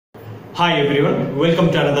Hi everyone,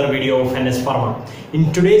 welcome to another video of NS Pharma.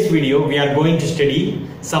 In today's video, we are going to study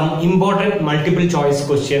some important multiple choice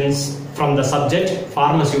questions from the subject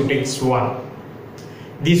Pharmaceutics-I.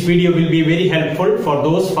 This video will be very helpful for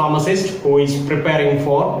those pharmacists who is preparing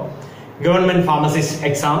for Government Pharmacist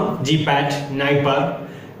exam, GPAT, NIPER,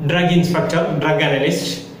 Drug Inspector, Drug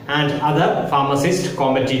Analyst and other pharmacist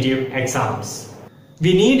competitive exams.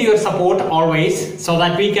 We need your support always so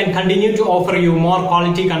that we can continue to offer you more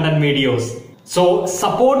quality content videos. So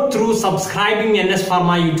support through subscribing NS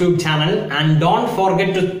Pharma YouTube channel and don't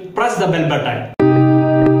forget to press the bell button.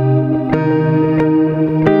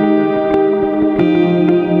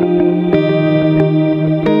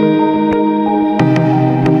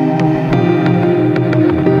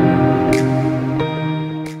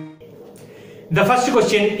 The first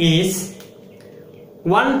question is,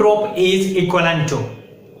 1 drop is equivalent to,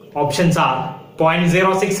 options are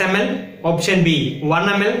 0.06 ml, option B 1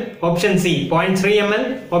 ml, option C 0.3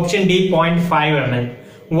 ml, option D 0.5 ml.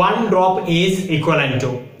 1 drop is equivalent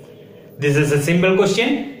to. This is a simple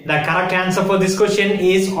question. The correct answer for this question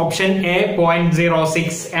is option A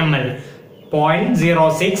 0.06 ml.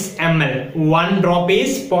 0.06 ml. 1 drop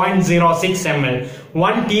is 0.06 ml.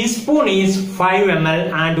 1 teaspoon is 5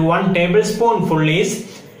 ml and 1 tablespoonful is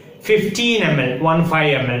 15 ml,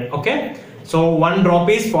 15 ml. Okay, so 1 drop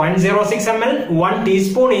is 0.06 ml, 1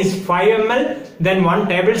 teaspoon is 5 ml, then 1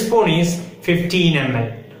 tablespoon is 15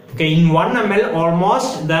 ml. Okay, in 1 ml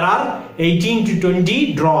almost there are 18 to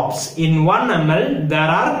 20 drops. In 1 ml there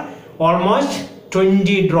are almost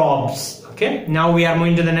 20 drops. Okay, now we are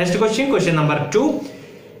moving to the next question. Question number 2.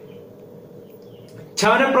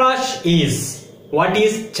 Chyawanprash is, what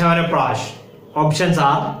is Chyawanprash? Options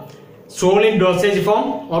are solid dosage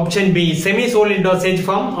form, option B semi-solid dosage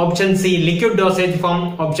form, option C liquid dosage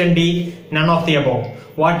form, option D none of the above.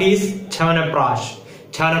 What is Chyawanprash?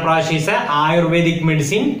 Chyawanprash is an Ayurvedic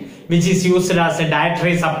medicine which is used as a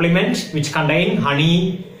dietary supplement which contain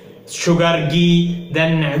honey, sugar, ghee,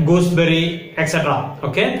 then gooseberry, etc.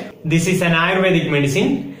 Okay, this is an Ayurvedic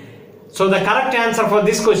medicine. So the correct answer for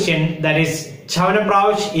this question, that is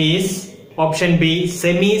Chyawanprash, is option B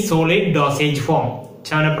semi-solid dosage form.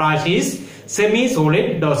 Chyawanprash is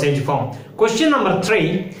semi-solid dosage form. Question number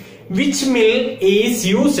 3. Which mill is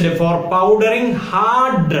used for powdering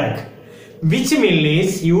hard drug? Which mill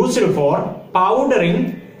is used for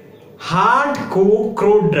powdering hard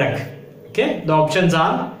crude drug? Okay, the options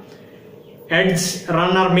are Edge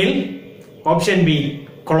Runner mill, option B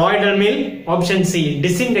colloidal mill, option C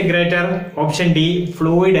disintegrator, option D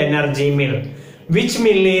fluid energy mill. Which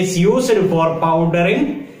mill is used for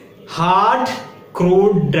powdering hard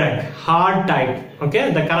crude drug, hard type?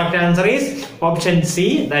 Okay, the correct answer is option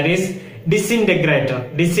C, that is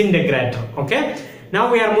disintegrator. Okay,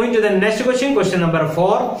 now we are moving to the next question. Question number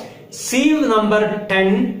 4. Sieve number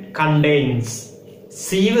 10 contains.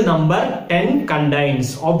 Sieve number 10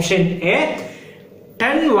 contains. Option A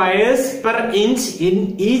 10 wires per inch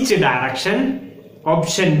in each direction.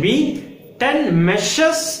 Option B 10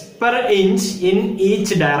 meshes per inch in each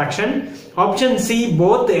direction. Option C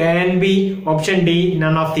both A and B. Option D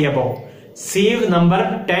none of the above. Sieve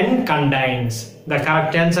number 10 contains. The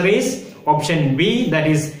correct answer is option B, that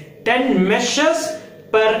is 10 meshes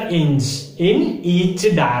per inch in each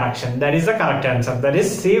direction. That is the correct answer. That is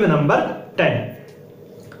sieve number 10.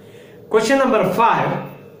 Question number 5.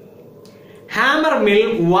 Hammer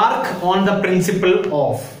mill work on the principle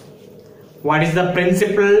of. What is the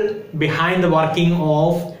principle behind the working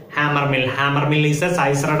of hammer mill? Hammer mill is a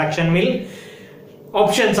size reduction mill.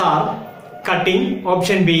 Options are cutting,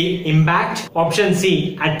 option B impact, option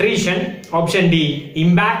C attrition, option D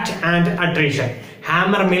impact and attrition.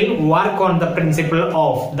 Hammer mill work on the principle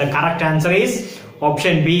of. The correct answer is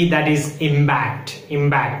option B, that is impact.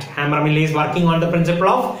 Hammer mill is working on the principle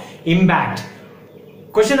of impact.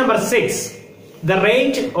 Question number 6. The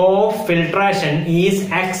rate of filtration is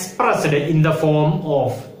expressed in the form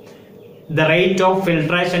of. The rate of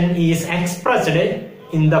filtration is expressed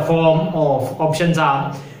in the form of. Options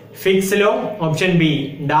are Fick's law, option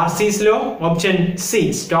B Darcy's law, option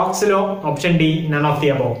C Stokes law, option D none of the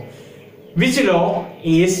above. Which law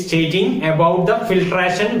is stating about the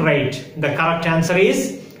filtration rate? The correct answer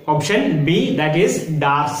is option B, that is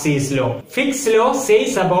Darcy's law. Fick's law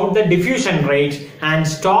says about the diffusion rate and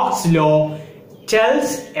Stokes law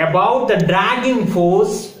tells about the dragging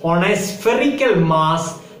force on a spherical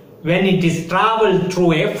mass when it is traveled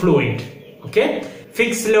through a fluid. Okay,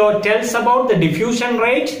 Fick's law tells about the diffusion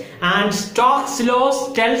rate and Stokes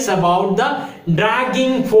law tells about the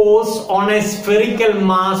dragging force on a spherical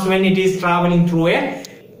mass when it is traveling through a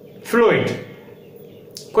fluid.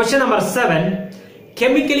 Question number 7.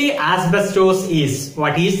 chemically asbestos is?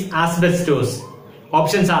 What is asbestos?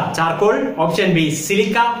 Options are charcoal, option B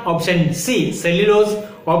silica, option C cellulose,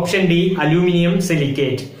 option D aluminium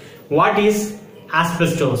silicate. What is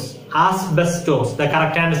asbestos? Asbestos. The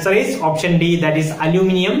correct answer is option D, that is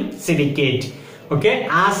aluminium silicate. Okay,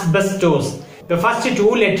 asbestos. The first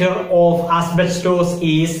two letters of asbestos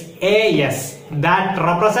is AS, that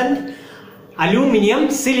represent aluminium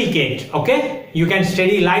silicate. Okay, you can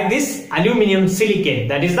study like this, aluminium silicate,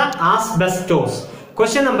 that is the asbestos.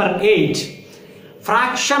 Question number 8.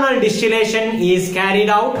 Fractional distillation is carried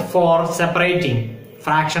out for separating.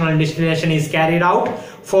 Fractional distillation is carried out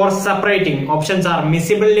for separating. Options are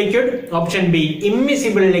miscible liquid, option B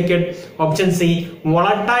immiscible liquid, option C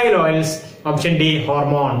volatile oils, option D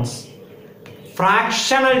hormones.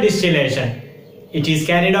 Fractional distillation, it is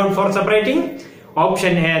carried out for separating.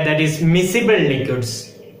 Option A, that is miscible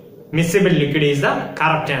liquids. Miscible liquid is the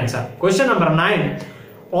correct answer. Question number 9.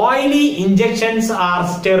 Oily injections are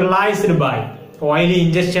sterilized by. Oily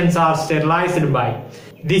injections are sterilized by.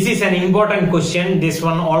 This is an important question. This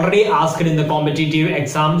one already asked in the competitive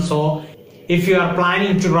exam. So if you are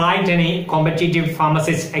planning to write any competitive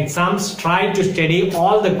pharmacist exams, try to study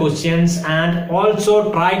all the questions and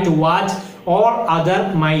also try to watch all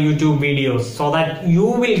other my YouTube videos so that you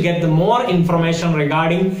will get the more information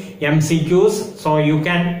regarding MCQs, so you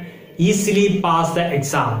can easily pass the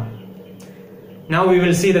exam. Now we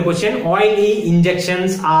will see the question. Oily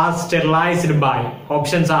injections are sterilized by.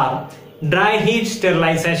 Options are dry heat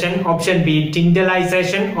sterilization, option B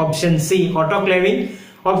tindelization, option C autoclaving,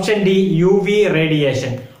 option D UV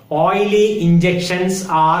radiation. Oily injections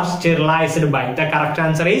are sterilized by. The correct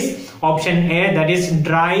answer is option A, that is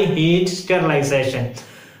dry heat sterilization.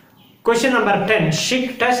 Question number 10.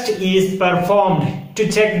 Schick test is performed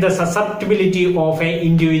to check the susceptibility of an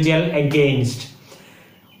individual against.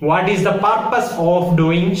 What is the purpose of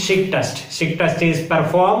doing Schick test? Schick test is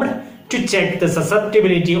performed to check the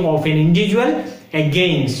susceptibility of an individual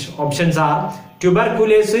against. Options are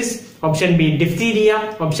tuberculosis, option B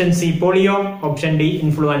diphtheria, option C polio, option D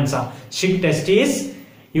influenza. Schick test is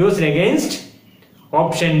used against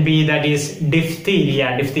option B, that is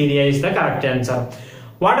diphtheria. Diphtheria is the correct answer.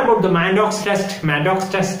 What about the Maddox test? Maddox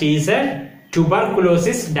test is a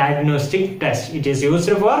tuberculosis diagnostic test. It is used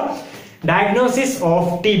for diagnosis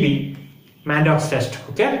of TB. Maddox test.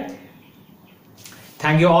 Okay.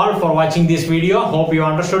 Thank you all for watching this video. Hope you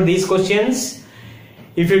understood these questions.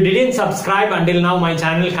 If you didn't subscribe until now my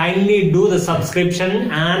channel, kindly do the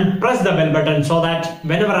subscription and press the bell button so that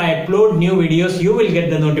whenever I upload new videos, you will get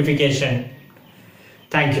the notification.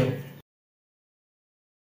 Thank you.